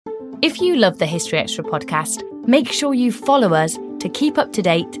If you love the History Extra podcast, make sure you follow us to keep up to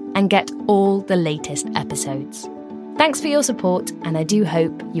date and get all the latest episodes. Thanks for your support, and I do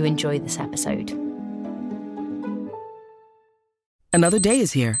hope you enjoy this episode. Another day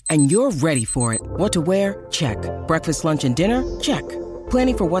is here, and you're ready for it. What to wear? Check. Breakfast, lunch, and dinner? Check.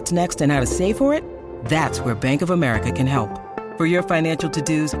 Planning for what's next and how to save for it? That's where Bank of America can help. For your financial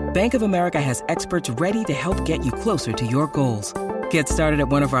to-dos, Bank of America has experts ready to help get you closer to your goals. Get started at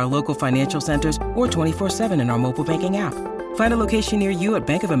one of our local financial centers or 24/7 in our mobile banking app. Find a location near you at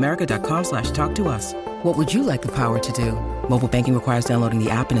bankofamerica.com/talktous. What would you like the power to do? Mobile banking requires downloading the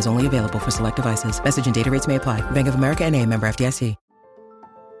app and is only available for select devices. Message and data rates may apply. Bank of America N.A., member FDIC.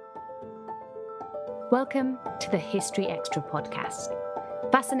 Welcome to the History Extra podcast.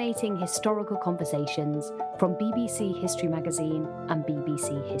 Fascinating historical conversations from BBC History Magazine and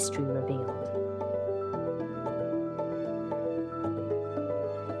BBC History Revealed.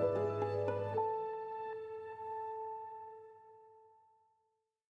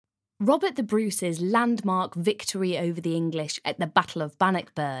 Robert the Bruce's landmark victory over the English at the Battle of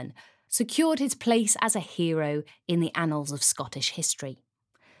Bannockburn secured his place as a hero in the annals of Scottish history.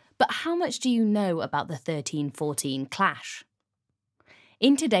 But how much do you know about the 1314 clash?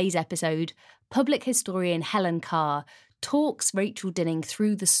 In today's episode, public historian Helen Carr talks Rachel Dinning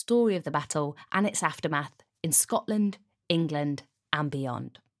through the story of the battle and its aftermath in Scotland, England, and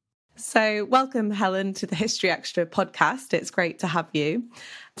beyond. So, welcome, Helen, to the History Extra podcast. It's great to have you.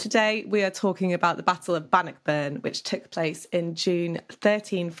 Today, we are talking about the Battle of Bannockburn, which took place in June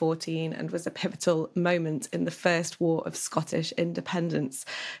 1314 and was a pivotal moment in the First War of Scottish Independence.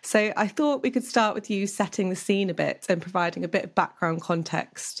 So, I thought we could start with you setting the scene a bit and providing a bit of background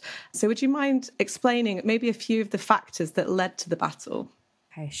context. So, would you mind explaining maybe a few of the factors that led to the battle?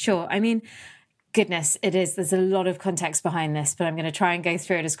 Okay, sure. Goodness, it is. There's a lot of context behind this, but I'm going to try and go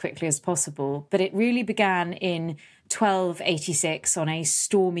through it as quickly as possible. But it really began in 1286 on a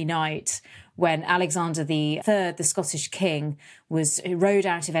stormy night when Alexander III, the Scottish king, rode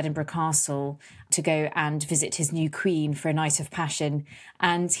out of Edinburgh Castle to go and visit his new queen for a night of passion.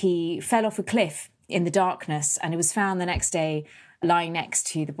 And he fell off a cliff in the darkness, and it was found the next day lying next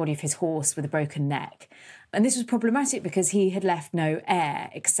to the body of his horse with a broken neck. And this was problematic because he had left no heir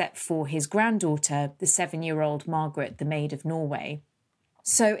except for his granddaughter, the 7-year-old Margaret, the Maid of Norway.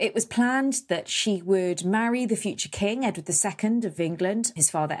 So it was planned that she would marry the future king, Edward II of England, his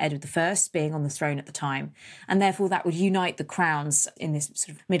father Edward I being on the throne at the time. And therefore that would unite the crowns in this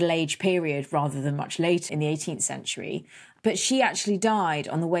sort of Middle Age period rather than much later in the 18th century. But she actually died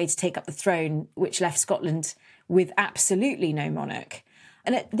on the way to take up the throne, which left Scotland with absolutely no monarch.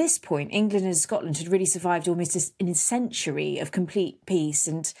 And at this point, England and Scotland had really survived almost a century of complete peace,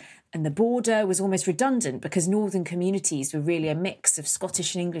 and the border was almost redundant because northern communities were really a mix of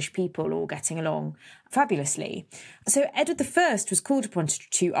Scottish and English people all getting along fabulously. So Edward I was called upon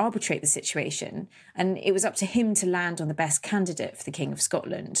to arbitrate the situation, and it was up to him to land on the best candidate for the King of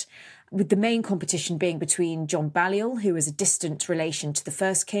Scotland, with the main competition being between John Balliol, who was a distant relation to the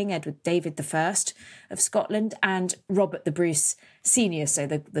first king, David I of Scotland, and Robert the Bruce Senior, so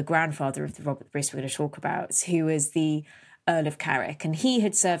the grandfather of the Robert the Bruce we're going to talk about, who was the Earl of Carrick, and he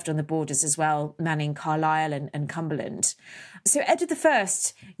had served on the borders as well, manning Carlisle and Cumberland. So Edward I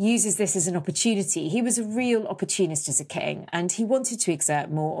uses this as an opportunity. He was a real opportunist as a king, and he wanted to exert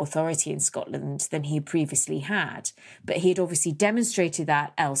more authority in Scotland than he previously had. But he had obviously demonstrated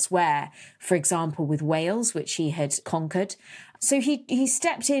that elsewhere, for example, with Wales, which he had conquered. So he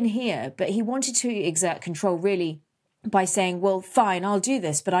stepped in here, but he wanted to exert control really by saying, well, fine, I'll do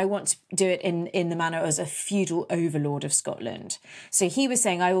this, but I want to do it in the manner as a feudal overlord of Scotland. So he was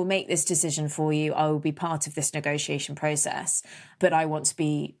saying, I will make this decision for you. I will be part of this negotiation process, but I want to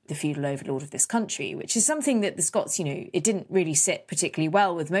be the feudal overlord of this country, which is something that the Scots, it didn't really sit particularly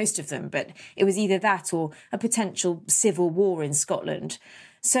well with most of them, but it was either that or a potential civil war in Scotland.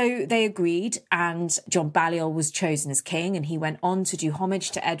 So they agreed, and John Balliol was chosen as king, and he went on to do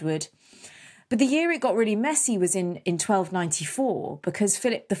homage to Edward. But the year it got really messy was in 1294, because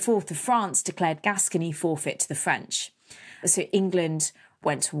Philip IV of France declared Gascony forfeit to the French. So England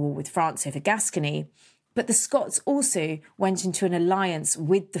went to war with France over Gascony, but the Scots also went into an alliance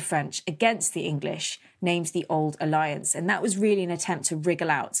with the French against the English, named the Old Alliance. And that was really an attempt to wriggle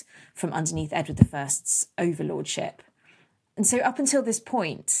out from underneath Edward I's overlordship. And so up until this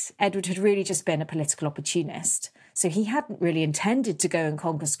point, Edward had really just been a political opportunist. So he hadn't really intended to go and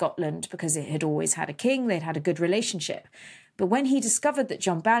conquer Scotland because it had always had a king, they'd had a good relationship. But when he discovered that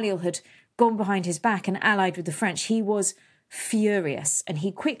John Balliol had gone behind his back and allied with the French, he was furious, and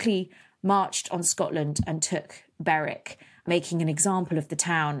he quickly marched on Scotland and took Berwick. making an example of the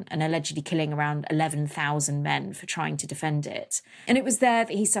town and allegedly killing around 11,000 men for trying to defend it. And it was there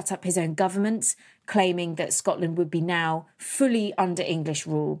that he set up his own government, claiming that Scotland would be now fully under English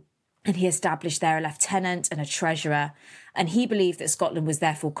rule. And he established there a lieutenant and a treasurer. And he believed that Scotland was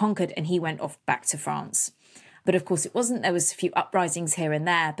therefore conquered, and he went off back to France. But of course it wasn't. There was a few uprisings here and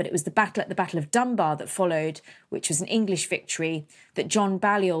there, but it was the Battle of Dunbar that followed, which was an English victory, that John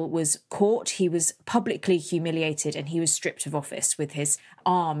Balliol was caught. He was publicly humiliated and he was stripped of office, with his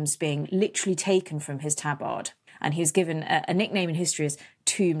arms being literally taken from his tabard. And he was given a nickname in history as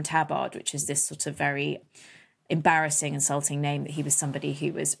Tomb Tabard, which is this sort of very embarrassing, insulting name, that he was somebody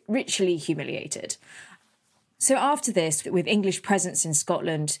who was ritually humiliated. So after this, with English presence in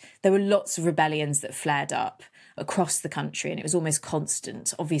Scotland, there were lots of rebellions that flared up across the country, and it was almost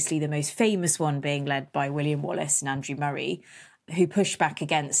constant. Obviously, the most famous one being led by William Wallace and Andrew Murray, who pushed back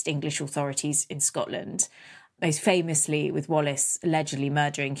against English authorities in Scotland, most famously with Wallace allegedly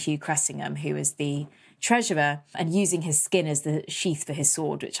murdering Hugh Cressingham, who was the treasurer, and using his skin as the sheath for his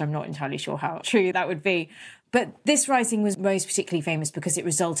sword, which I'm not entirely sure how true that would be. But this rising was most particularly famous because it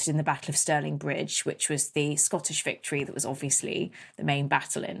resulted in the Battle of Stirling Bridge, which was the Scottish victory that was obviously the main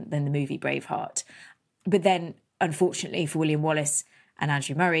battle in the movie Braveheart. But then, unfortunately for William Wallace and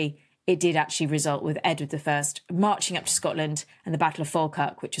Andrew Murray, it did actually result with Edward I marching up to Scotland and the Battle of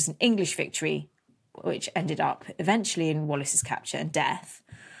Falkirk, which was an English victory, which ended up eventually in Wallace's capture and death.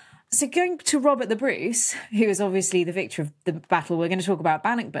 So going to Robert the Bruce, who was obviously the victor of the battle, we're going to talk about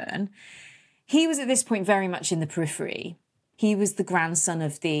Bannockburn. He was at this point very much in the periphery. He was the grandson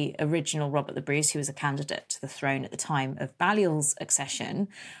of the original Robert the Bruce, who was a candidate to the throne at the time of Balliol's accession.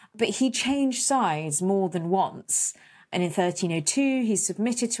 But he changed sides more than once. And in 1302, he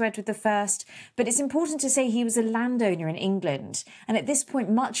submitted to Edward I. But it's important to say he was a landowner in England. And at this point,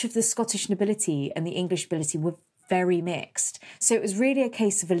 much of the Scottish nobility and the English nobility were very mixed. So it was really a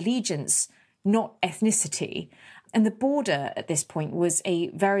case of allegiance, not ethnicity. And the border at this point was a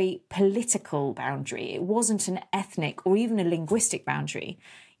very political boundary. It wasn't an ethnic or even a linguistic boundary.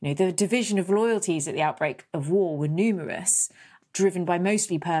 You know, the division of loyalties at the outbreak of war were numerous, driven by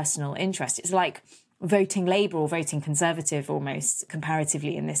mostly personal interest. It's like voting Labour or voting Conservative almost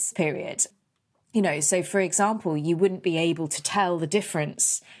comparatively in this period. You know, so for example, you wouldn't be able to tell the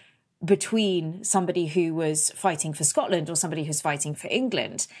difference between somebody who was fighting for Scotland or somebody who's fighting for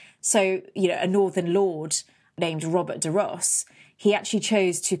England. So, you know, a northern lord named Robert de Ross, he actually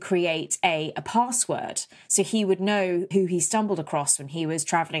chose to create a password. So he would know who he stumbled across when he was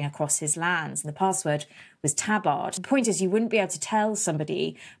travelling across his lands. And the password was Tabard. The point is, you wouldn't be able to tell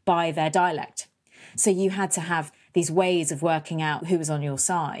somebody by their dialect. So you had to have these ways of working out who was on your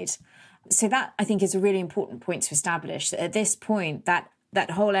side. So that, I think, is a really important point to establish, that at this point, that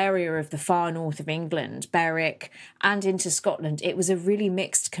whole area of the far north of England, Berwick, and into Scotland, it was a really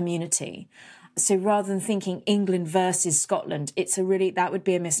mixed community. So rather than thinking England versus Scotland, that would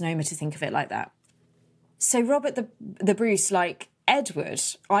be a misnomer to think of it like that. So Robert the Bruce, like Edward,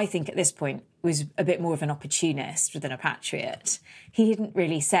 I think at this point was a bit more of an opportunist than a patriot. He didn't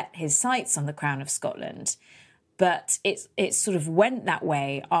really set his sights on the crown of Scotland, but it sort of went that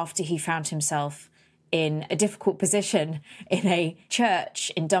way after he found himself in a difficult position in a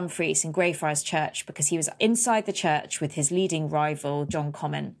church in Dumfries, in Greyfriars Church, because he was inside the church with his leading rival, John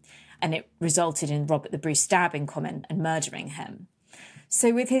Comyn, and it resulted in Robert the Bruce stabbing Comyn and murdering him.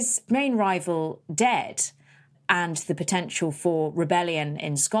 So with his main rival dead and the potential for rebellion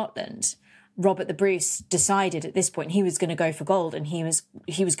in Scotland, Robert the Bruce decided at this point he was going to go for gold, and he was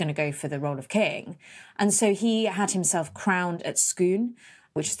going to go for the role of king. And so he had himself crowned at Scone,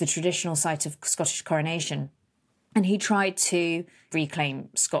 which is the traditional site of Scottish coronation. And he tried to reclaim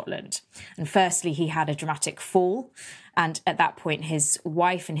Scotland. And firstly, he had a dramatic fall. And at that point, his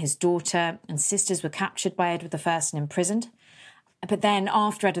wife and his daughter and sisters were captured by Edward I and imprisoned. But then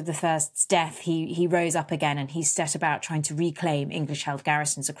after Edward I's death, he rose up again, and he set about trying to reclaim English-held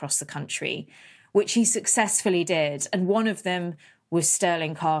garrisons across the country, which he successfully did. And one of them was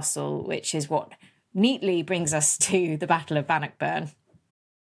Stirling Castle, which is what neatly brings us to the Battle of Bannockburn.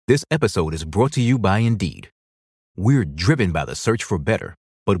 This episode is brought to you by Indeed. We're driven by the search for better,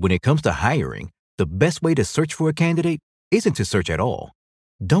 but when it comes to hiring, the best way to search for a candidate isn't to search at all.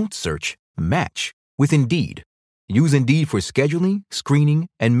 Don't search, match with Indeed. Use Indeed for scheduling, screening,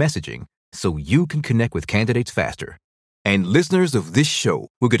 and messaging so you can connect with candidates faster. And listeners of this show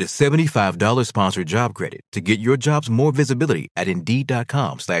will get a $75 sponsored job credit to get your jobs more visibility at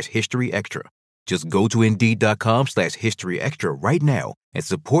Indeed.com/HistoryExtra. Just go to Indeed.com/HistoryExtra right now and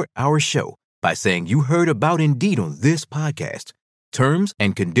support our show by saying you heard about Indeed on this podcast. Terms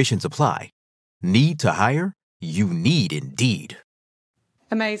and conditions apply. Need to hire? you need Indeed.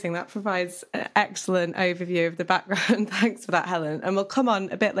 Amazing. That provides an excellent overview of the background. Thanks for that, Helen. And we'll come on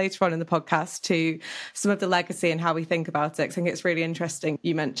a bit later on in the podcast to some of the legacy and how we think about it. I think it's really interesting.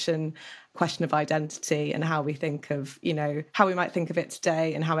 You mentioned question of identity and how we think of, how we might think of it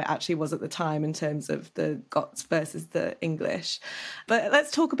today and how it actually was at the time in terms of the Scots versus the English. But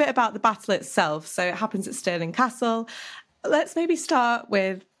let's talk a bit about the battle itself. So it happens at Stirling Castle. Let's maybe start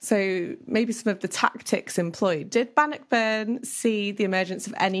with, maybe some of the tactics employed. Did Bannockburn see the emergence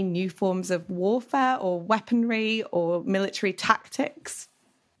of any new forms of warfare or weaponry or military tactics?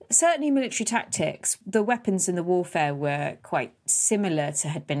 Certainly military tactics. The weapons and the warfare were quite similar to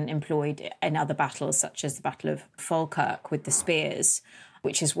had been employed in other battles, such as the Battle of Falkirk with the spears,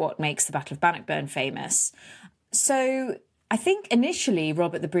 which is what makes the Battle of Bannockburn famous. So I think initially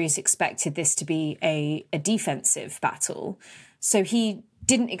Robert the Bruce expected this to be a defensive battle. So he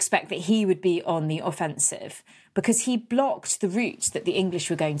didn't expect that he would be on the offensive because he blocked the route that the English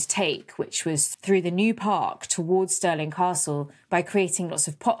were going to take, which was through the new park towards Stirling Castle, by creating lots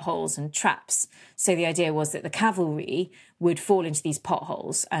of potholes and traps. So the idea was that the cavalry would fall into these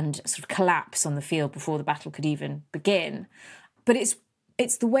potholes and sort of collapse on the field before the battle could even begin. But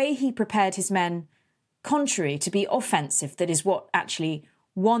it's the way he prepared his men contrary to be offensive that is what actually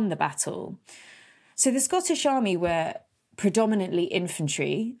won the battle. So the Scottish army were predominantly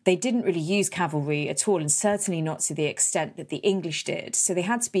infantry. They didn't really use cavalry at all, and certainly not to the extent that the English did. So they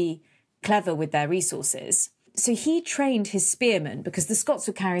had to be clever with their resources. So he trained his spearmen, because the Scots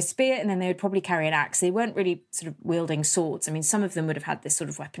would carry a spear and then they would probably carry an axe. They weren't really sort of wielding swords. I mean, some of them would have had this sort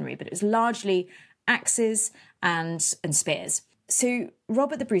of weaponry, but it was largely axes and spears. So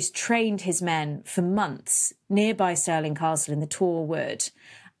Robert the Bruce trained his men for months nearby Stirling Castle in the Tor Wood,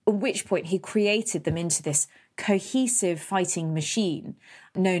 at which point he created them into this cohesive fighting machine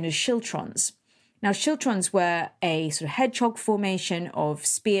known as schiltrons. Now, schiltrons were a sort of hedgehog formation of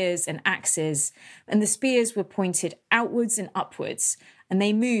spears and axes, and the spears were pointed outwards and upwards, and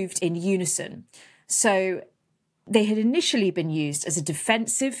they moved in unison. So they had initially been used as a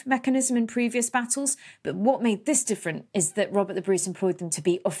defensive mechanism in previous battles, but what made this different is that Robert the Bruce employed them to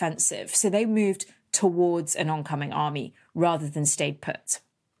be offensive. So they moved towards an oncoming army rather than stayed put.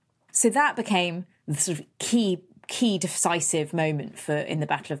 So that became the sort of key decisive moment in the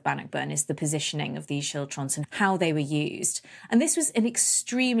Battle of Bannockburn, is the positioning of these schiltrons and how they were used. And this was an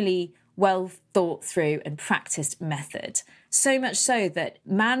extremely well thought through and practiced method. So much so that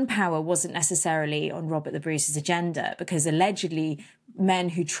manpower wasn't necessarily on Robert the Bruce's agenda, because allegedly men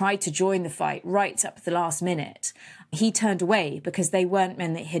who tried to join the fight right up at the last minute, he turned away because they weren't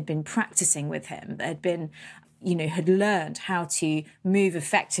men that had been practicing with him, that had been, had learned how to move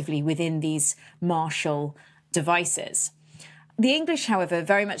effectively within these martial devices. The English, however,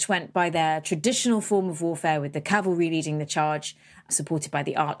 very much went by their traditional form of warfare, with the cavalry leading the charge, supported by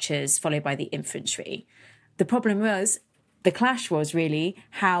the archers, followed by the infantry. The problem was, the clash was really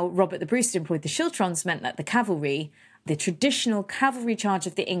how Robert the Bruce employed the schiltrons meant that the traditional cavalry charge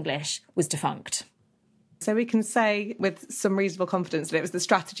of the English, was defunct. So we can say with some reasonable confidence that it was the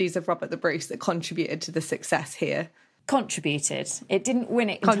strategies of Robert the Bruce that contributed to the success here. Contributed. It didn't win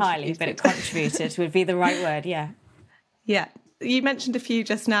it entirely, but it contributed would be the right word, yeah. Yeah. You mentioned a few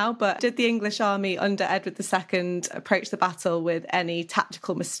just now, but did the English army under Edward II approach the battle with any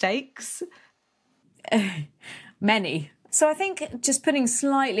tactical mistakes? Many. So I think, just putting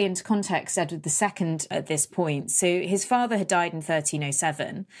slightly into context Edward II at this point, so his father had died in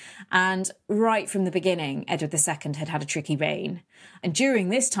 1307, and right from the beginning, Edward II had a tricky reign. And during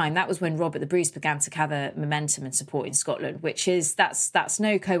this time, that was when Robert the Bruce began to gather momentum and support in Scotland, that's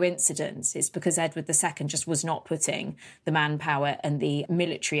no coincidence. It's because Edward II just was not putting the manpower and the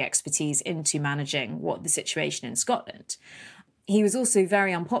military expertise into managing the situation in Scotland. He was also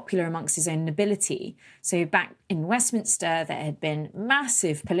very unpopular amongst his own nobility. So back in Westminster, there had been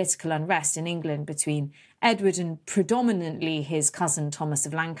massive political unrest in England between Edward and predominantly his cousin Thomas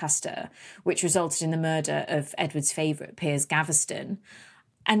of Lancaster, which resulted in the murder of Edward's favourite, Piers Gaveston.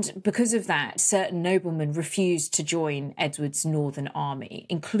 And because of that, certain noblemen refused to join Edward's northern army,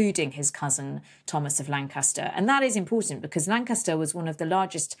 including his cousin Thomas of Lancaster. And that is important because Lancaster was one of the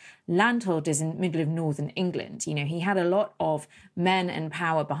largest landholders in the middle of northern England. He had a lot of men and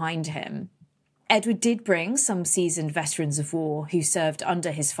power behind him. Edward did bring some seasoned veterans of war who served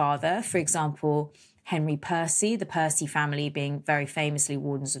under his father, for example, Henry Percy, the Percy family being very famously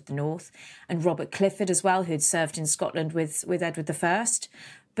Wardens of the North, and Robert Clifford as well, who had served in Scotland with Edward I.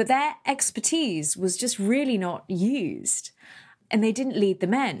 But their expertise was just really not used, and they didn't lead the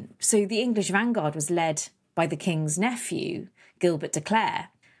men. So the English vanguard was led by the king's nephew, Gilbert de Clare.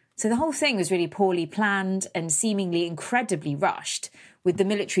 So the whole thing was really poorly planned and seemingly incredibly rushed, with the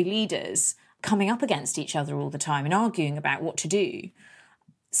military leaders coming up against each other all the time and arguing about what to do.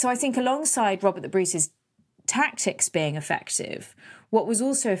 So I think alongside Robert the Bruce's tactics being effective, what was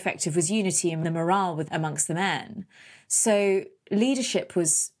also effective was unity and the morale amongst the men. So leadership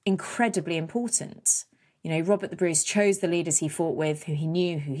was incredibly important. Robert the Bruce chose the leaders he fought with, who he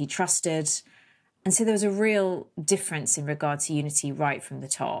knew, who he trusted. And so there was a real difference in regard to unity right from the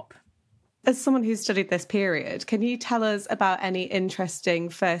top. As someone who's studied this period, can you tell us about any interesting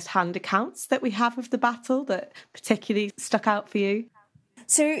first-hand accounts that we have of the battle that particularly stuck out for you?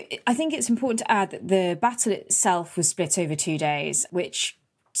 So I think it's important to add that the battle itself was split over 2 days, which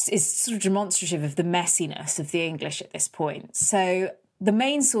is sort of demonstrative of the messiness of the English at this point. So the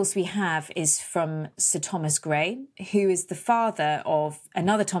main source we have is from Sir Thomas Grey, who is the father of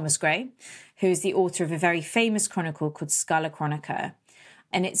another Thomas Grey, who is the author of a very famous chronicle called Scala Chronica.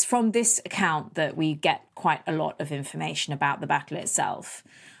 And it's from this account that we get quite a lot of information about the battle itself.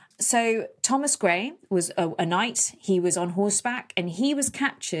 So Thomas Grey was a knight. He was on horseback and he was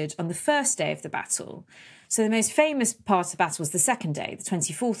captured on the first day of the battle. So the most famous part of the battle was the second day, the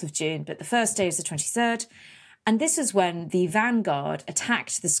 24th of June, but the first day is the 23rd. And this is when the vanguard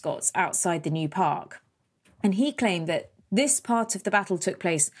attacked the Scots outside the New Park. And he claimed that this part of the battle took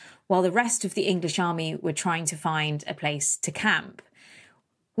place while the rest of the English army were trying to find a place to camp,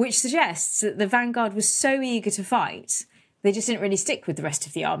 which suggests that the vanguard was so eager to fight, they just didn't really stick with the rest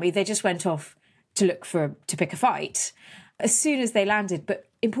of the army. They just went off to pick a fight as soon as they landed, but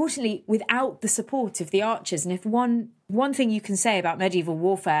importantly, without the support of the archers. And if one thing you can say about medieval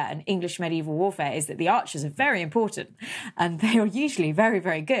warfare and English medieval warfare is that the archers are very important and they are usually very,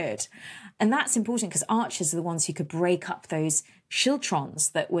 very good. And that's important because archers are the ones who could break up those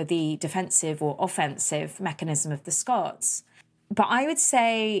schiltrons that were the defensive or offensive mechanism of the Scots. But I would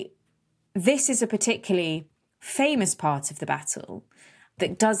say this is a particularly famous part of the battle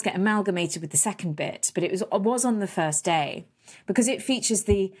that does get amalgamated with the second bit, but it was on the first day because it features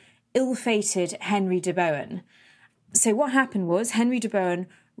the ill-fated Henry de Bohun. So what happened was Henry de Bohun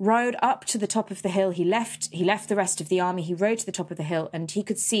rode up to the top of the hill. He left the rest of the army. He rode to the top of the hill and he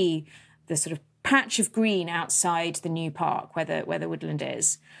could see the sort of patch of green outside the New Park where the woodland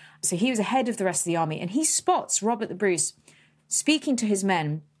is. So he was ahead of the rest of the army and he spots Robert the Bruce speaking to his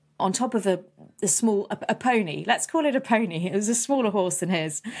men on top of a pony. Let's call it a pony. It was a smaller horse than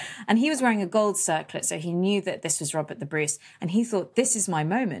his. And he was wearing a gold circlet, so he knew that this was Robert the Bruce. And he thought, this is my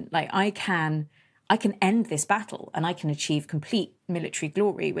moment. Like, I can end this battle and I can achieve complete military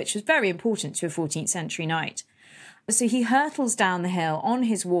glory, which was very important to a 14th century knight. So he hurtles down the hill on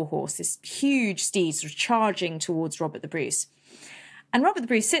his war horse, this huge steed sort of charging towards Robert the Bruce. And Robert the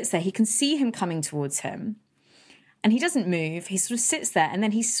Bruce sits there. He can see him coming towards him. And he doesn't move. He sort of sits there and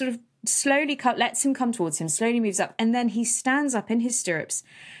then he sort of slowly lets him come towards him, slowly moves up. And then he stands up in his stirrups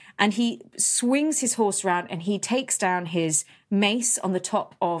and he swings his horse around and he takes down his mace on the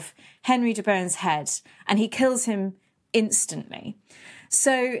top of Henry de Bohun's head and he kills him instantly.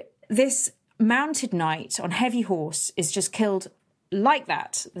 So this mounted knight on heavy horse is just killed like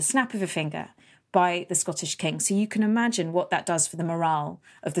that, the snap of a finger, by the Scottish king. So you can imagine what that does for the morale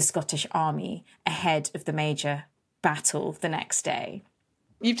of the Scottish army ahead of the major battle the next day.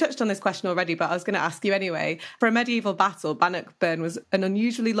 You've touched on this question already, but I was going to ask you anyway. For a medieval battle, Bannockburn was an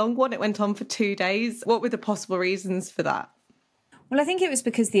unusually long one. It went on for 2 days. What were the possible reasons for that? Well, I think it was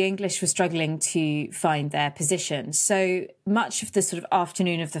because the English were struggling to find their position. So much of the sort of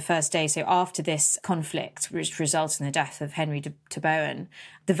afternoon of the first day, so after this conflict, which resulted in the death of Henry de Bohun,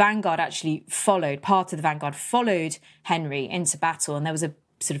 the vanguard actually part of the vanguard followed Henry into battle, and there was a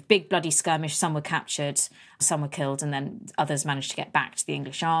sort of big bloody skirmish. Some were captured, some were killed, and then others managed to get back to the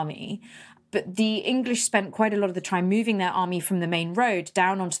English army. But the English spent quite a lot of the time moving their army from the main road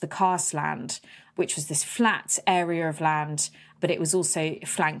down onto the Castland, which was this flat area of land, but it was also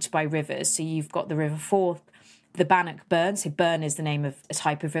flanked by rivers. So you've got the River Forth, the Bannockburn, so Burn is the name of a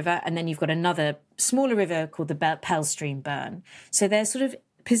type of river, and then you've got another smaller river called the Pellstream Burn. So they're sort of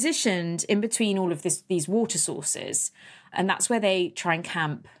positioned in between all of these water sources, and that's where they try and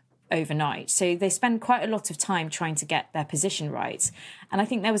camp overnight. So they spend quite a lot of time trying to get their position right. And I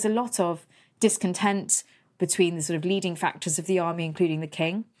think there was a lot of discontent between the sort of leading factors of the army, including the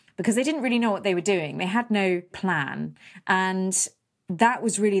king, because they didn't really know what they were doing. They had no plan. And that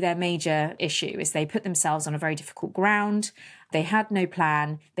was really their major issue, is they put themselves on a very difficult ground. They had no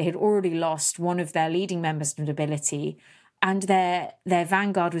plan. They had already lost one of their leading members of nobility, and their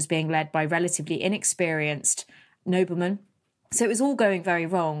vanguard was being led by relatively inexperienced noblemen. So it was all going very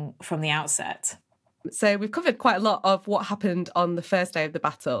wrong from the outset. So we've covered quite a lot of what happened on the first day of the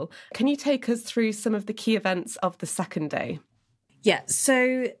battle. Can you take us through some of the key events of the second day? Yeah,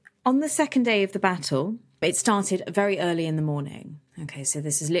 so on the second day of the battle, it started very early in the morning. Okay, so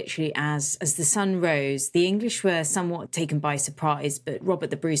this is literally as the sun rose. The English were somewhat taken by surprise, but Robert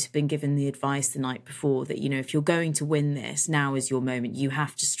the Bruce had been given the advice the night before that, if you're going to win this, now is your moment. You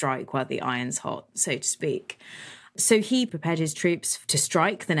have to strike while the iron's hot, so to speak. So he prepared his troops to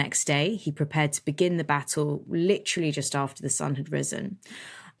strike the next day. He prepared to begin the battle literally just after the sun had risen.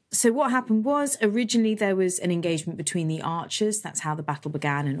 So what happened was originally there was an engagement between the archers. That's how the battle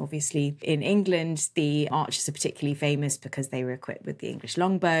began. And obviously in England, the archers are particularly famous because they were equipped with the English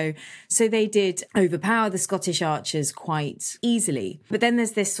longbow. So they did overpower the Scottish archers quite easily. But then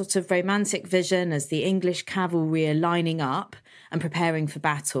there's this sort of romantic vision as the English cavalry are lining up and preparing for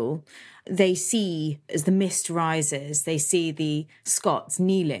battle. They see, as the mist rises, they see the Scots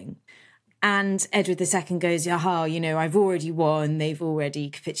kneeling. And Edward II goes, aha, I've already won. They've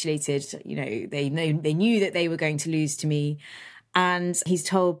already capitulated. They knew that they were going to lose to me. And he's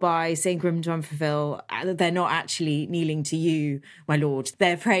told by St. Grim Dunfermline that they're not actually kneeling to you, my lord.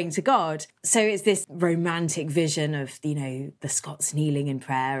 They're praying to God. So it's this romantic vision of, the Scots kneeling in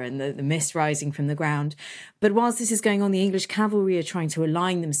prayer and the mist rising from the ground. But whilst this is going on, the English cavalry are trying to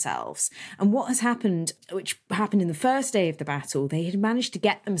align themselves. And what has happened, which happened in the first day of the battle, they had managed to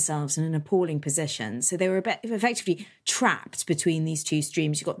get themselves in an appalling position. So they were effectively trapped between these two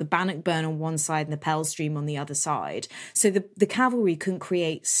streams. You've got the Bannockburn on one side and the Pell stream on the other side. So the cavalry couldn't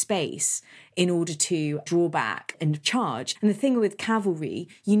create space in order to draw back and charge. And the thing with cavalry,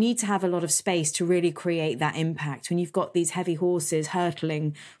 you need to have a lot of space to really create that impact. When you've got these heavy horses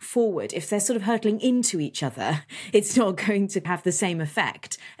hurtling forward, if they're sort of hurtling into each other, it's not going to have the same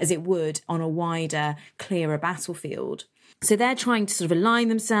effect as it would on a wider, clearer battlefield. So they're trying to sort of align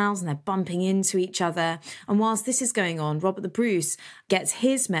themselves and they're bumping into each other. And whilst this is going on, Robert the Bruce gets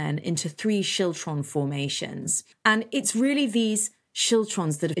his men into 3 schiltron formations. And it's really these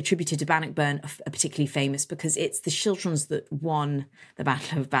schiltrons that are attributed to Bannockburn are particularly famous because it's the schiltrons that won the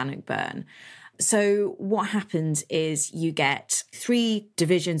Battle of Bannockburn. So what happens is you get 3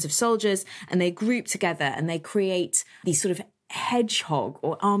 divisions of soldiers and they group together and they create these sort of hedgehog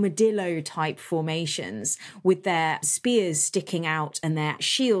or armadillo type formations with their spears sticking out and their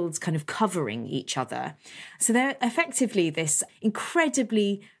shields kind of covering each other. So they're effectively this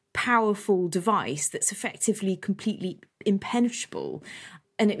incredibly powerful device that's effectively completely impenetrable.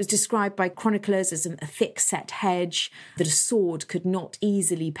 And it was described by chroniclers as a thick-set hedge that a sword could not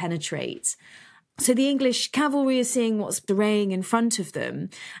easily penetrate. So the English cavalry are seeing what's arraying in front of them.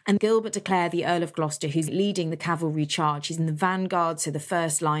 And Gilbert de Clare, the Earl of Gloucester, who's leading the cavalry charge, he's in the vanguard, so the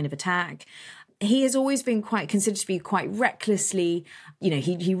first line of attack. He has always been considered to be quite recklessly,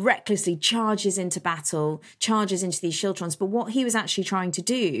 he recklessly charges into battle, charges into these schiltrons. But what he was actually trying to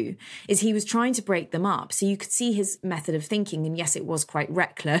do is he was trying to break them up. So you could see his method of thinking. And yes, it was quite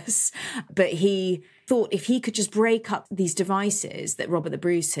reckless, but he thought if he could just break up these devices that Robert the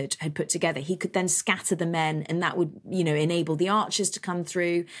Bruce had put together, he could then scatter the men and that would, enable the archers to come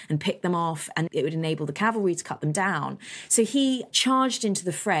through and pick them off and it would enable the cavalry to cut them down. So he charged into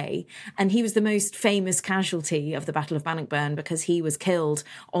the fray and he was the most famous casualty of the Battle of Bannockburn because he was killed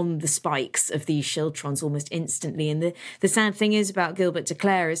on the spikes of these schiltrons almost instantly. And the sad thing is about Gilbert de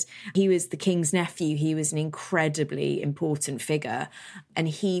Clare is he was the king's nephew. He was an incredibly important figure and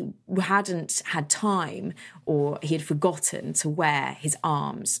he hadn't had time or he had forgotten to wear his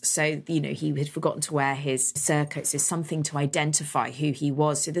arms. So, he had forgotten to wear his surcoat, so something to identify who he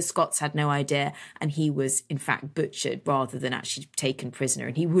was. So the Scots had no idea and he was in fact butchered rather than actually taken prisoner.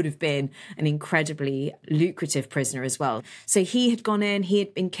 And he would have been an incredibly lucrative prisoner as well. So he had gone in, he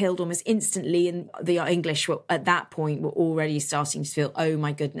had been killed almost instantly and the English were at that point were already starting to feel, oh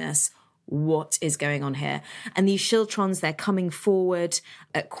my goodness, what is going on here? And these schiltrons, they're coming forward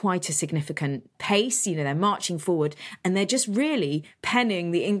at quite a significant pace. They're marching forward and they're just really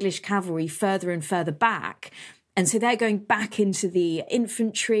penning the English cavalry further and further back. And so they're going back into the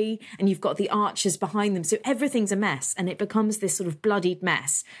infantry and you've got the archers behind them. So everything's a mess and it becomes this sort of bloodied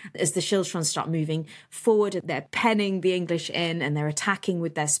mess as the schiltrons start moving forward. They're penning the English in and they're attacking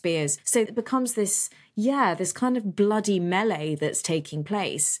with their spears. So it becomes this kind of bloody melee that's taking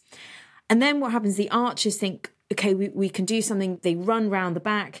place. And then what happens, the archers think, okay, we can do something. They run round the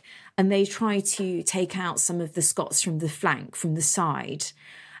back and they try to take out some of the Scots from the flank, from the side.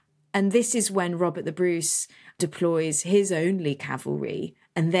 And this is when Robert the Bruce deploys his only cavalry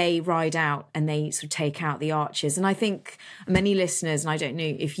and they ride out and they sort of take out the archers. And I think many listeners, and I don't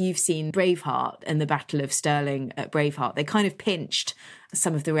know if you've seen Braveheart and the Battle of Stirling at Braveheart, they kind of pinched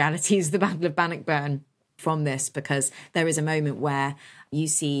some of the realities of the Battle of Bannockburn from this, because there is a moment where you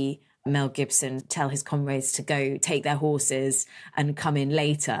see Mel Gibson tell his comrades to go take their horses and come in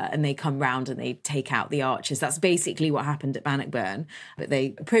later, and they come round and they take out the archers. That's basically what happened at Bannockburn, but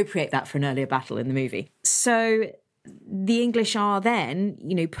they appropriate that for an earlier battle in the movie. So the English are then,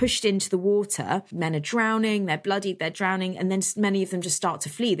 pushed into the water. Men are drowning, they're bloodied, they're drowning, and then many of them just start to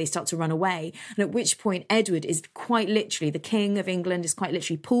flee. They start to run away. And at which point Edward is quite literally, the King of England is quite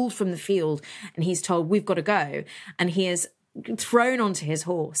literally pulled from the field, and he's told, we've got to go. And he is thrown onto his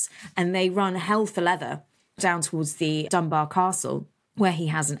horse, and they run hell for leather down towards the Dunbar Castle, where he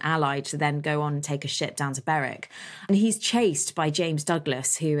has an ally to then go on and take a ship down to Berwick. And he's chased by James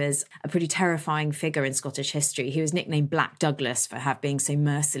Douglas, who is a pretty terrifying figure in Scottish history. He was nicknamed Black Douglas for being so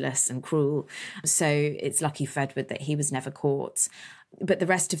merciless and cruel. So it's lucky for Edward that he was never caught. But the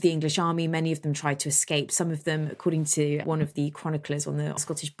rest of the English army, many of them tried to escape. Some of them, according to one of the chroniclers on the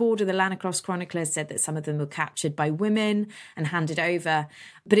Scottish border, the Lanercross chroniclers, said that some of them were captured by women and handed over.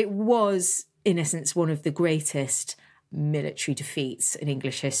 But it was, in essence, one of the greatest military defeats in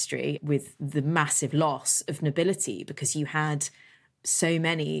English history, with the massive loss of nobility, because you had so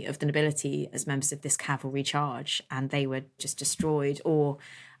many of the nobility as members of this cavalry charge, and they were just destroyed, or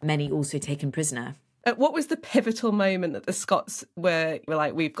many also taken prisoner. What was the pivotal moment that the Scots were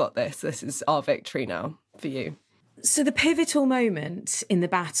like, we've got this is our victory now, for you? So the pivotal moment in the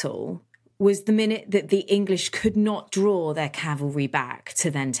battle was the minute that the English could not draw their cavalry back to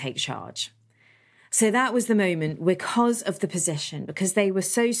then take charge. So that was the moment, because of the position, because they were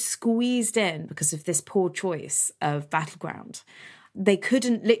so squeezed in because of this poor choice of battleground. They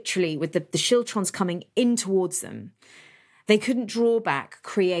couldn't literally, with the Schiltrons coming in towards them, they couldn't draw back,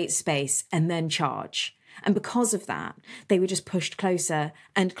 create space, and then charge. And because of that, they were just pushed closer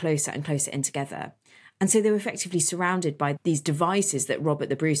and closer and closer in together. And so they were effectively surrounded by these devices that Robert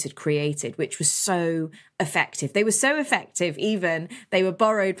the Bruce had created, which was so effective. They were so effective, even they were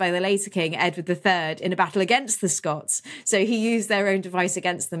borrowed by the later king, Edward III, in a battle against the Scots. So he used their own device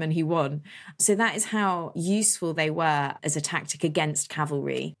against them and he won. So that is how useful they were as a tactic against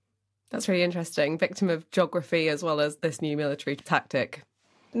cavalry. That's really interesting. Victim of geography as well as this new military tactic.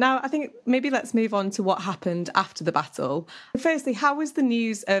 Now, I think maybe let's move on to what happened after the battle. Firstly, how was the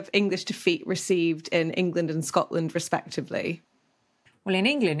news of English defeat received in England and Scotland, respectively? Well, in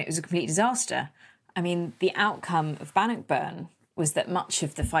England, it was a complete disaster. I mean, the outcome of Bannockburn was that much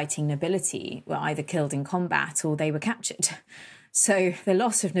of the fighting nobility were either killed in combat or they were captured. So the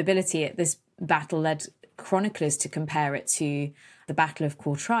loss of nobility at this battle led chroniclers to compare it to the Battle of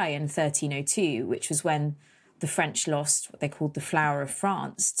Courtrai in 1302, which was when the French lost what they called the Flower of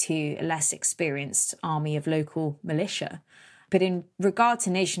France to a less experienced army of local militia. But in regard to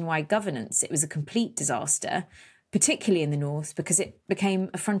nationwide governance, it was a complete disaster, particularly in the north, because it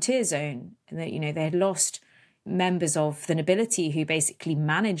became a frontier zone. They had lost members of the nobility who basically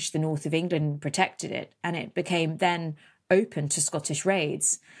managed the north of England and protected it, and it became then open to Scottish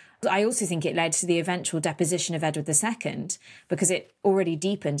raids. I also think it led to the eventual deposition of Edward II, because it already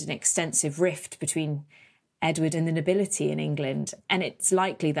deepened an extensive rift between Edward and the nobility in England. And it's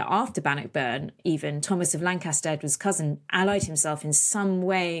likely that after Bannockburn, even Thomas of Lancaster, Edward's cousin, allied himself in some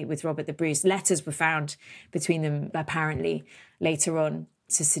way with Robert the Bruce. Letters were found between them, apparently, later on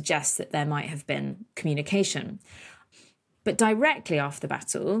to suggest that there might have been communication. But directly after the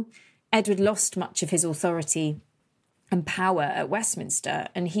battle, Edward lost much of his authority and power at Westminster,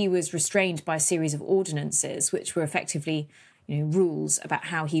 and he was restrained by a series of ordinances, which were effectively, rules about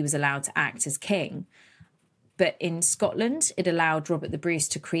how he was allowed to act as king. But in Scotland, it allowed Robert the Bruce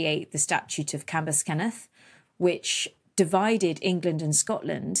to create the Statute of Cambus Kenneth, which divided England and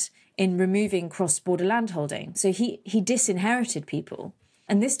Scotland in removing cross-border landholding. So he disinherited people.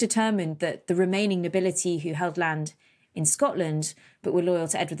 And this determined that the remaining nobility who held land in Scotland but were loyal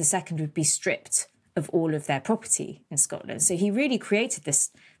to Edward II would be stripped of all of their property in Scotland. So he really created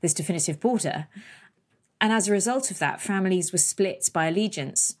this definitive border. And as a result of that, families were split by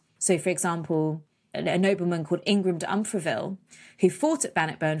allegiance. So, for example, a nobleman called Ingram de Umfraville, who fought at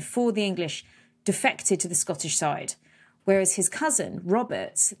Bannockburn for the English, defected to the Scottish side, whereas his cousin,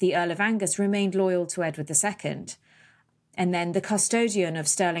 Robert, the Earl of Angus, remained loyal to Edward II. And then the custodian of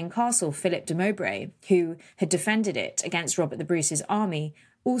Stirling Castle, Philip de Mowbray, who had defended it against Robert the Bruce's army,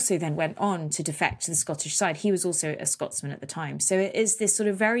 also then went on to defect to the Scottish side. He was also a Scotsman at the time. So it is this sort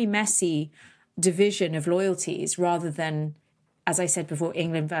of very messy division of loyalties rather than, as I said before,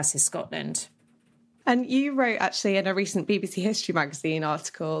 England versus Scotland. And you wrote actually in a recent BBC History magazine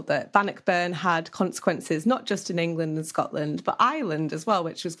article that Bannockburn had consequences not just in England and Scotland, but Ireland as well,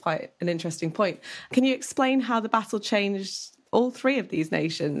 which was quite an interesting point. Can you explain how the battle changed all three of these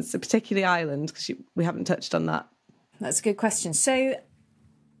nations, particularly Ireland, because we haven't touched on that? That's a good question. So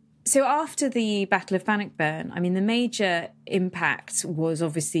after the Battle of Bannockburn, I mean, the major impact was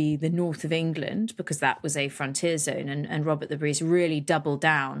obviously the north of England, because that was a frontier zone, and Robert the Bruce really doubled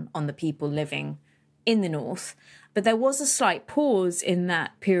down on the people living in the north. But there was a slight pause in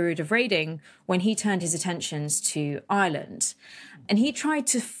that period of raiding when he turned his attentions to Ireland. And he tried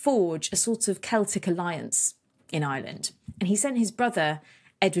to forge a sort of Celtic alliance in Ireland. And he sent his brother,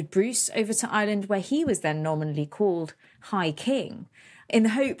 Edward Bruce, over to Ireland, where he was then nominally called High King, in the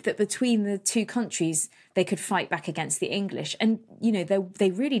hope that between the two countries, they could fight back against the English. And, you know,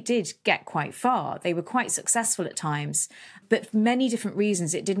 they really did get quite far. They were quite successful at times. But for many different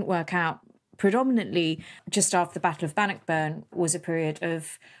reasons, it didn't work out. Predominantly, just after the Battle of Bannockburn was a period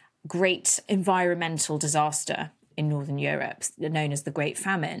of great environmental disaster in Northern Europe, known as the Great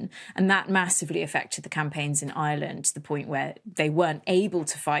Famine. And that massively affected the campaigns in Ireland to the point where they weren't able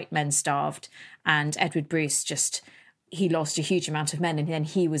to fight, men starved. And Edward Bruce he lost a huge amount of men, and then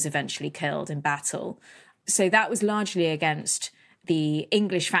he was eventually killed in battle. So that was largely against the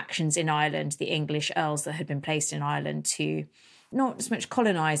English factions in Ireland, the English earls that had been placed in Ireland to not so much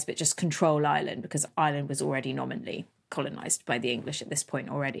colonise, but just control Ireland, because Ireland was already nominally colonised by the English at this point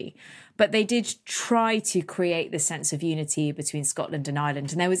already. But they did try to create this sense of unity between Scotland and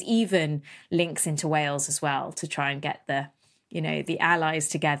Ireland. And there was even links into Wales as well to try and get the allies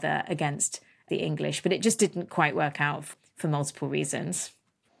together against the English. But it just didn't quite work out for multiple reasons.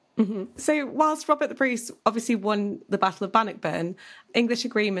 Mm-hmm. So whilst Robert the Bruce obviously won the Battle of Bannockburn, English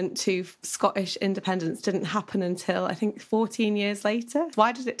agreement to Scottish independence didn't happen until, I think, 14 years later.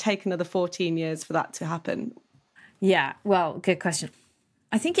 Why did it take another 14 years for that to happen? Yeah, well, good question.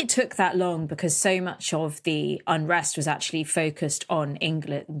 I think it took that long because so much of the unrest was actually focused on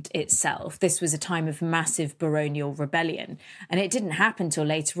England itself. This was a time of massive baronial rebellion, and it didn't happen till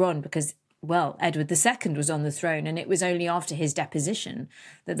later on because, well, Edward II was on the throne, and it was only after his deposition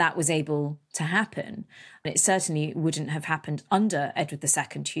that was able to happen. And it certainly wouldn't have happened under Edward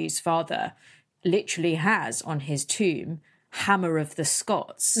II, whose father literally has on his tomb, Hammer of the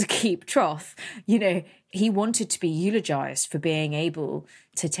Scots, keep troth. You know, he wanted to be eulogised for being able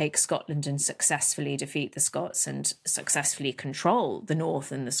to take Scotland and successfully defeat the Scots and successfully control the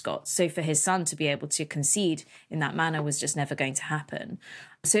North and the Scots. So for his son to be able to concede in that manner was just never going to happen.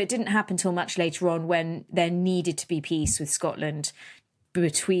 So it didn't happen till much later on when there needed to be peace with Scotland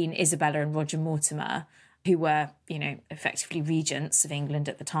between Isabella and Roger Mortimer, who were, effectively regents of England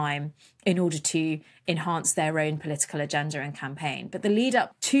at the time, in order to enhance their own political agenda and campaign. But the lead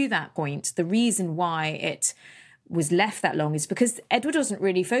up to that point, the reason why it was left that long is because Edward wasn't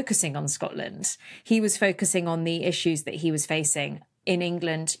really focusing on Scotland. He was focusing on the issues that he was facing in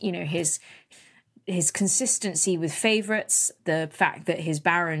England, his consistency with favourites, the fact that his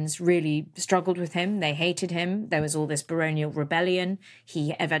barons really struggled with him, they hated him. There was all this baronial rebellion.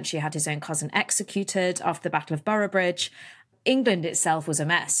 He eventually had his own cousin executed after the Battle of Boroughbridge. England itself was a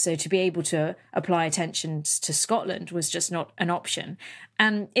mess, so to be able to apply attention to Scotland was just not an option.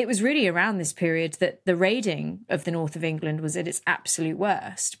 And it was really around this period that the raiding of the north of England was at its absolute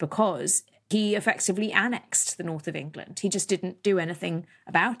worst, because he effectively annexed the north of England. He just didn't do anything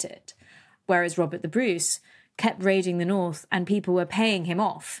about it. Whereas Robert the Bruce kept raiding the north and people were paying him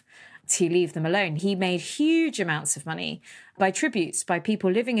off to leave them alone. He made huge amounts of money by tributes, by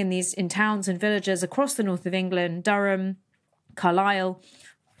people living in towns and villages across the north of England, Durham, Carlisle,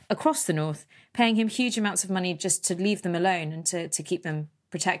 across the north, paying him huge amounts of money just to leave them alone and to keep them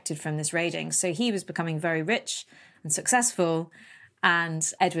protected from this raiding. So he was becoming very rich and successful, and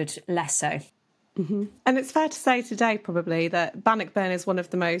Edward less so. Mm-hmm. And it's fair to say today probably that Bannockburn is one of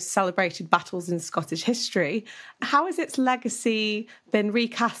the most celebrated battles in Scottish history. How has its legacy been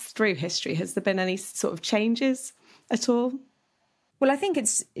recast through history? Has there been any sort of changes at all? Well, I think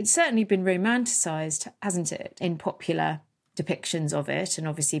it's certainly been romanticised, hasn't it, in popular depictions of it, and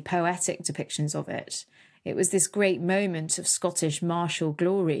obviously poetic depictions of it. It was this great moment of Scottish martial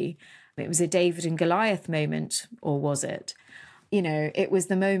glory. It was a David and Goliath moment, or was it? It was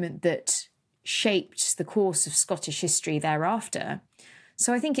the moment that shaped the course of Scottish history thereafter.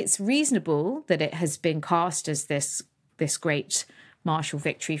 So I think it's reasonable that it has been cast as this great martial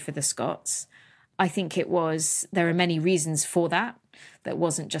victory for the Scots. I think there are many reasons for that. That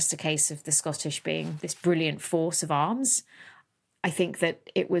wasn't just a case of the Scottish being this brilliant force of arms. I think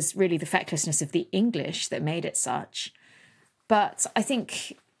that it was really the fecklessness of the English that made it such. But I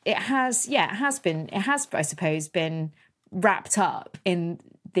think It has, I suppose, been wrapped up in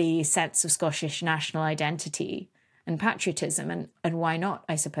the sense of Scottish national identity and patriotism, and why not,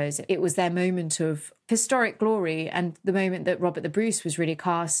 I suppose. It was their moment of historic glory and the moment that Robert the Bruce was really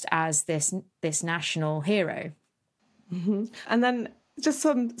cast as this national hero. Mm-hmm. And then just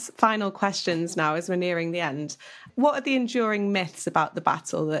some final questions now as we're nearing the end. What are the enduring myths about the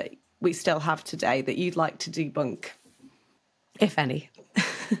battle that we still have today that you'd like to debunk, if any?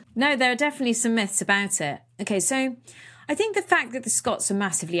 No, there are definitely some myths about it. Okay, so I think the fact that the Scots are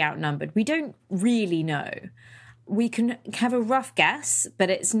massively outnumbered, we don't really know. We can have a rough guess, but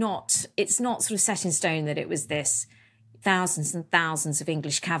it's not sort of set in stone that it was this thousands and thousands of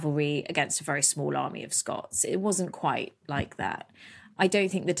English cavalry against a very small army of Scots. It wasn't quite like that. I don't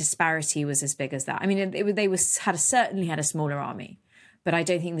think the disparity was as big as that. I mean, certainly had a smaller army, but I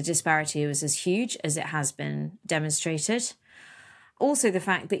don't think the disparity was as huge as it has been demonstrated. Also, the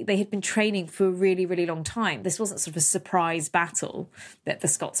fact that they had been training for a really, really long time. This wasn't sort of a surprise battle that the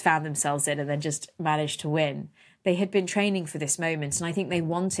Scots found themselves in and then just managed to win. They had been training for this moment, and I think they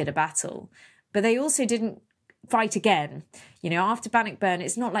wanted a battle. But they also didn't fight again. You know, after Bannockburn,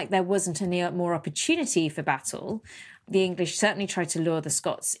 it's not like there wasn't any more opportunity for battle. The English certainly tried to lure the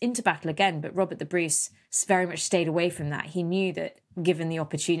Scots into battle again, but Robert the Bruce very much stayed away from that. He knew that given the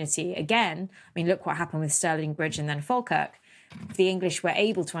opportunity again, I mean, look what happened with Stirling Bridge and then Falkirk. If the English were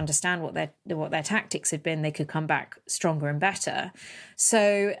able to understand what their tactics had been, they could come back stronger and better.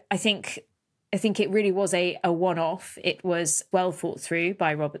 So I think it really was a one-off. It was well thought through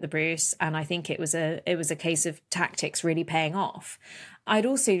by Robert the Bruce, and I think it was a case of tactics really paying off. I'd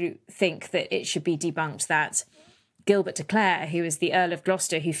also think that it should be debunked that Gilbert de Clare, who was the Earl of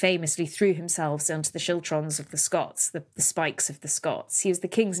Gloucester, who famously threw himself onto the schiltrons of the Scots, the spikes of the Scots. He was the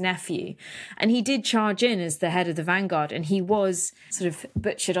king's nephew, and he did charge in as the head of the vanguard, and he was sort of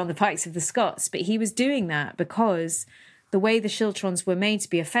butchered on the pikes of the Scots, but he was doing that because the way the schiltrons were made to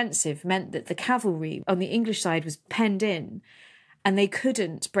be offensive meant that the cavalry on the English side was penned in, and they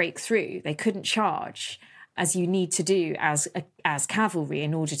couldn't break through, they couldn't charge, as you need to do as cavalry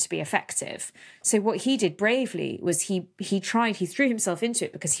in order to be effective. So what he did bravely was he threw himself into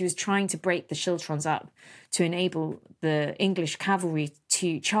it because he was trying to break the schiltrons up to enable the English cavalry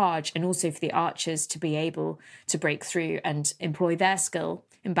to charge and also for the archers to be able to break through and employ their skill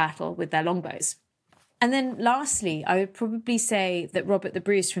in battle with their longbows. And then lastly, I would probably say that Robert the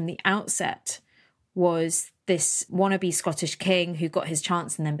Bruce from the outset was this wannabe Scottish king who got his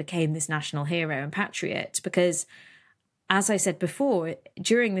chance and then became this national hero and patriot. Because, as I said before,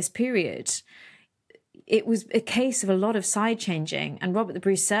 during this period, it was a case of a lot of side changing, and Robert the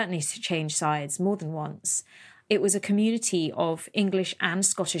Bruce certainly changed sides more than once. It was a community of English and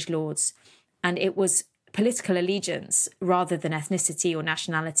Scottish lords, and it was political allegiance rather than ethnicity or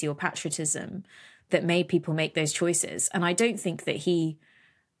nationality or patriotism that made people make those choices. And I don't think that he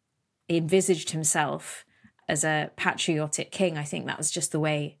envisaged himself as a patriotic king. I think that was just the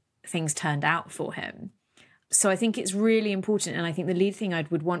way things turned out for him. So I think it's really important, and I think the lead thing I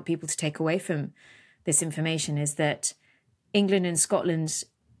would want people to take away from this information is that England and Scotland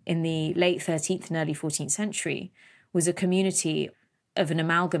in the late 13th and early 14th century was a community of an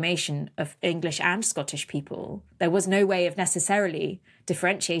amalgamation of English and Scottish people. There was no way of necessarily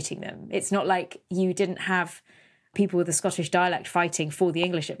differentiating them. It's not like you didn't have people with a Scottish dialect fighting for the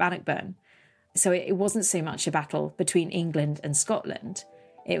English at Bannockburn. So it wasn't so much a battle between England and Scotland.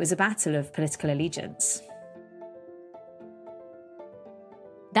 It was a battle of political allegiance.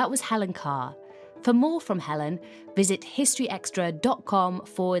 That was Helen Carr. For more from Helen, visit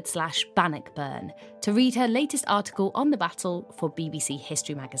historyextra.com/Bannockburn to read her latest article on the battle for BBC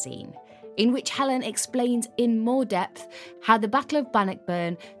History magazine, in which Helen explains in more depth how the Battle of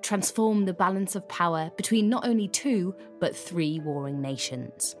Bannockburn transformed the balance of power between not only 2, but 3 warring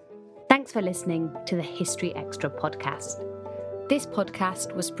nations. Thanks for listening to the History Extra podcast. This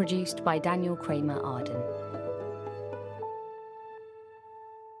podcast was produced by Daniel Kramer Arden.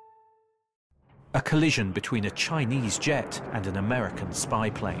 A collision between a Chinese jet and an American spy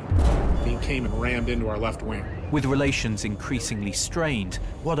plane. He came and rammed into our left wing. With relations increasingly strained,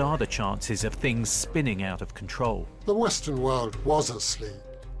 what are the chances of things spinning out of control? The Western world was asleep.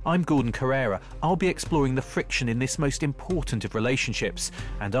 I'm Gordon Carrera. I'll be exploring the friction in this most important of relationships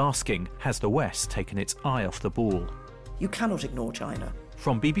and asking, has the West taken its eye off the ball? You cannot ignore China.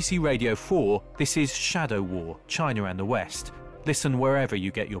 From BBC Radio 4, this is Shadow War, China and the West. Listen wherever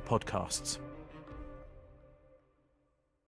you get your podcasts.